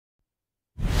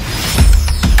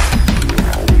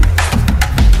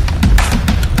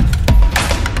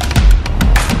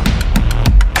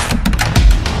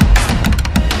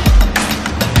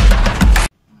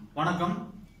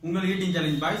உங்கள் eating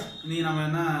challenge boys. இன்னைக்கு நம்ம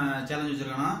என்ன சேலஞ்ச்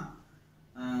வச்சிருக்கோம்னா,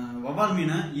 வவ்வால்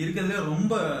மீன் இருக்கிறதுல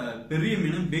ரொம்ப பெரிய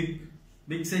மீன்,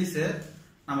 பிக் சைஸு.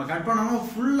 நம்ம கட் பண்ணாமல்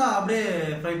ஃபுல்லாக அப்படியே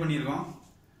ஃப்ரை பண்ணியிருக்கோம்.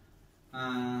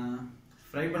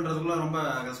 ஃப்ரை பண்ணுறதுக்குள்ள ரொம்ப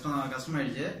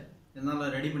கஷ்டமாயிடுச்சு.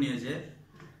 இருந்தாலும் ரெடி பண்ணியாச்சு.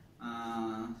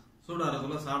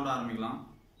 சூடாகிறதுக்குள்ள சாப்பிட ஆரம்பிக்கலாம்.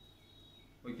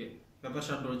 ஓகே, பெப்பர்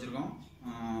சால்ட் வச்சுருக்கோம்,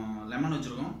 லெமன்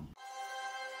வச்சுருக்கோம்.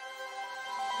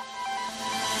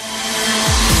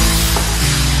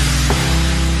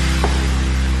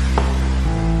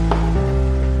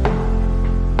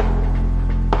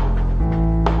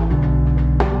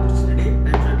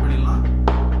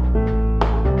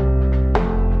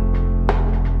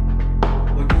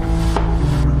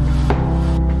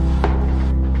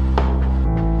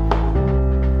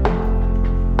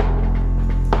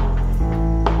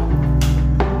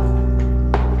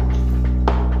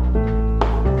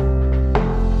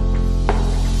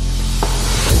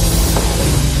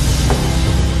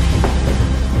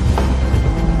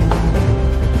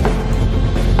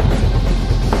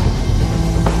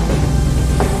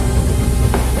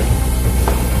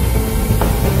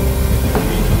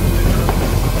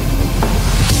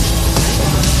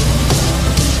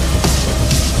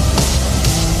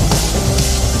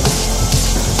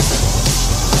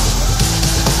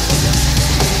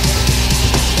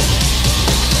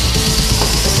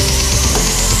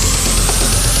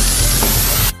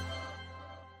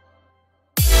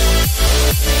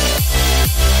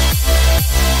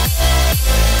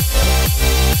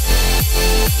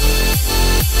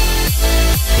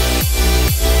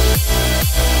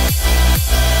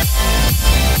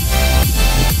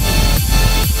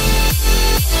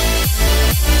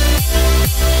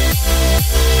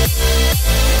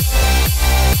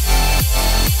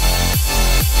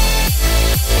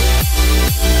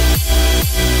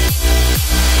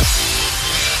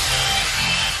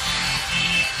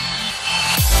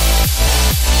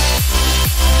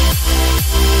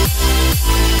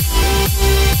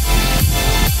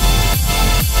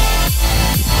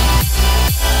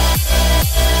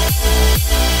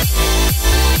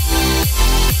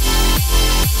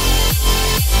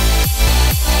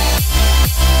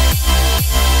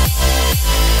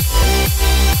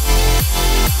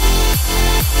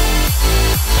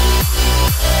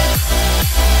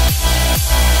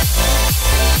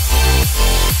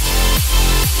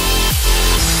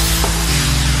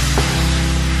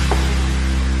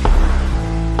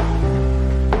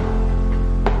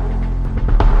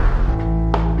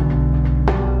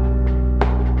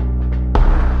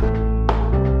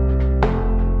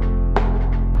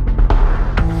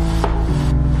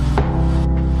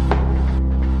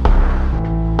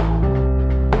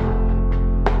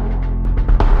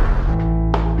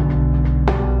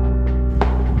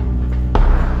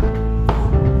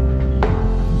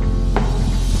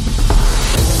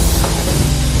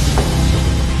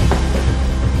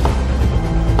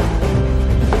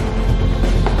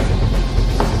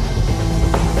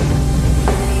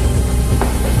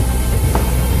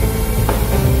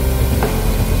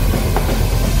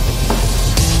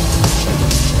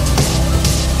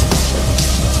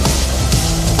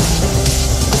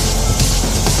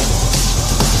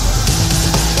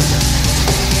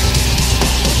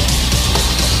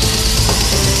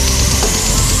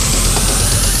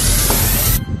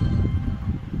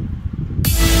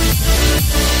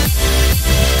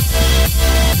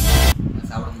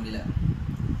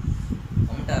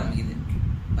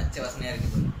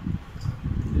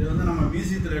 இது வந்து நம்ம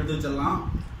மியூசியத்தில் எடுத்து வச்சிடலாம்,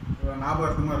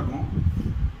 ஞாபகார்த்தமாக இருக்கும்.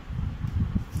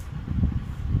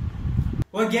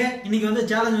 ஓகே, இன்னைக்கு வந்து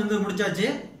சேலஞ்ச் வந்து முடிச்சாச்சு.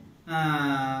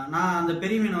 நான் அந்த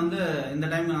பெரிய மீன் வந்து இந்த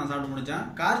டைம் நான் சாப்பிட்டு முடித்தேன்.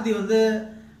 கார்த்தி வந்து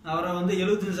அவரை வந்து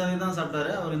 75% தான்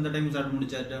சாப்பிட்டாரு. அவர் இந்த டைம் சாப்பிட்டு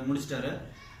முடிச்சிட்டாரு.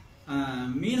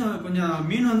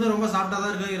 மீன் வந்து ரொம்ப சாப்பிட்டா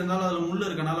தான் இருக்குது. இருந்தாலும் அதில் முள்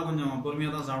இருக்கனால கொஞ்சம்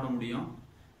பொறுமையாக தான் சாப்பிட முடியும்.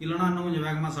 இல்லைன்னா இன்னும் கொஞ்சம்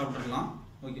வேகமாக சாப்பிட்டுருக்கலாம்.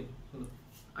 ஓகே,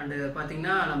 அண்டு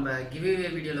பார்த்தீங்கன்னா நம்ம கிவ்அவே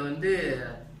வீடியோவில் வந்து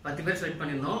 10 பேர் செலக்ட்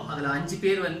பண்ணியிருந்தோம். அதில் 5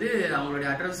 பேர் வந்து அவங்களுடைய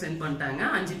அட்ரஸ் சென்ட் பண்ணிட்டாங்க.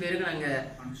 5 பேருக்கு நாங்கள்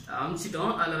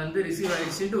அனுப்பிச்சிட்டோம். அதில் வந்து ரிசீவ்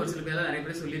ஆகிடுச்சுட்டு ஒரு சில பேர்லாம் நிறைய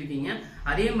பேர் சொல்லியிருக்கீங்க.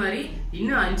 அதே மாதிரி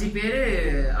இன்னும் 5 பேர்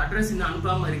அட்ரஸ் இன்னும்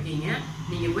அனுப்பாமல் இருக்கீங்க.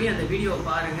 நீங்கள் போய் அந்த வீடியோவை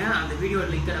பாருங்கள். அந்த வீடியோ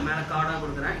லிங்க்கை நான் மேலே கார்டாக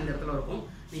கொடுக்குறேன், இந்த இடத்துல இருக்கும்.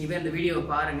 நீங்கள் போய் அந்த வீடியோவை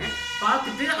பாருங்கள்.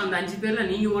 பார்த்துட்டு அந்த 5 பேரில்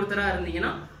நீங்கள் ஒருத்தராக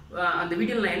இருந்தீங்கன்னா அந்த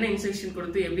வீடியோவில் நான் என்ன இன்ஸ்ட்ரக்ஷன்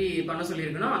கொடுத்து எப்படி பண்ண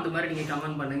சொல்லியிருக்கணும் அந்த மாதிரி நீங்கள்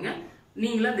கமெண்ட் பண்ணுங்கள்.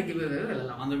 நீங்களே அந்த கிவ்அவே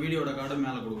வெல்லலாம். அந்த வீடியோட கார்டு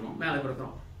மேலே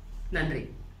கொடுக்குறோம். நன்றி.